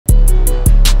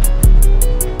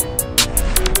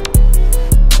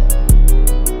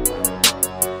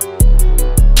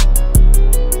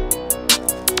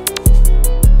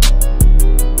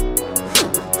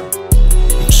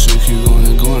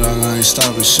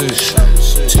shit.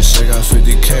 T-Shake got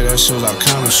 50K, that shit like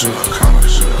counter shit.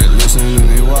 They listening and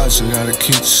they watching, gotta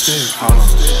keep the stick.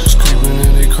 It's creeping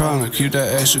and they crawling, keep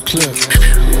that extra clip.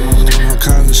 All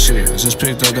kinds of shit, I just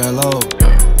picked up that load.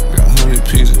 Got 100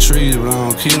 pieces of trees, but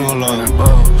I don't keep no load.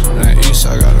 That east,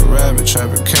 I got a rabbit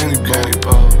trapping candy boat.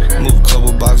 Move a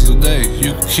couple boxes a day,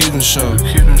 you can keep them show.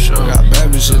 Got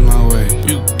bad bitches my way,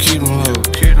 you can keep them hoes.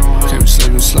 Can't be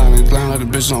slipping, sliding, gliding like the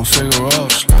bitch don't figure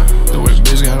out. The way the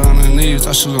bitch got on her knees,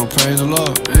 I should gon' praise the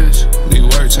Lord. Need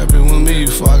work, tap in with me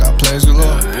before I got plays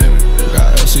galore.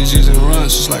 Got LCGs and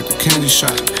runs, just like the candy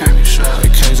shop.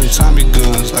 AKs and Tommy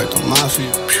guns, like the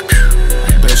mafia.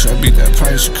 Bet you I beat that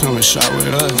price, you come and shop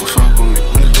with us.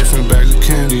 100 different bags of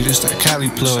candy, this that Cali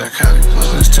plug.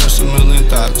 Let's touch the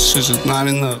 $1,000,000, shit just not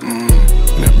enough. And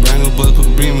that brand new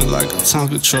bulletproof beamer like a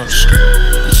Tonka truck.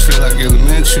 Just feel like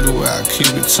elementary the way I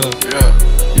keep it tough.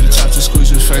 You the type to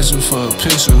squeeze your face with for a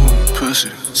picture,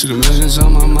 See the millions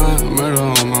on my mind, murder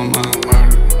on my mind.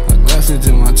 I definitely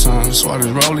did my time, that's why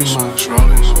this rolling mine.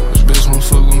 This bitch won't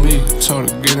fuck with me, told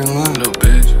her get in line. That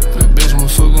bitch won't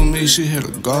fuck with me, she hit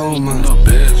a gold mine. I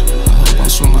hope I'm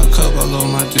swim my cup, I love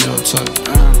my deal tuck.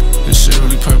 This shit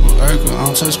really purple Urkel, I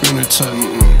don't touch screen or tuck.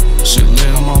 Shit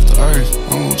lit, I'm off the earth,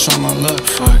 I'm gon' try my luck.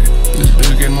 This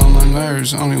bitch getting on my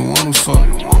nerves, I don't even wanna fuck.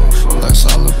 Lights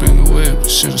all up in the whip,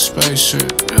 shit a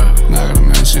spaceship. Now I got a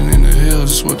mansion in the hills,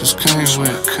 that's what this came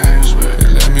with. They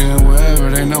let me in wherever,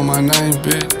 they know my name,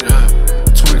 bitch.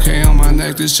 20K on my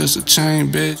neck, this just a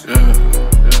chain, bitch.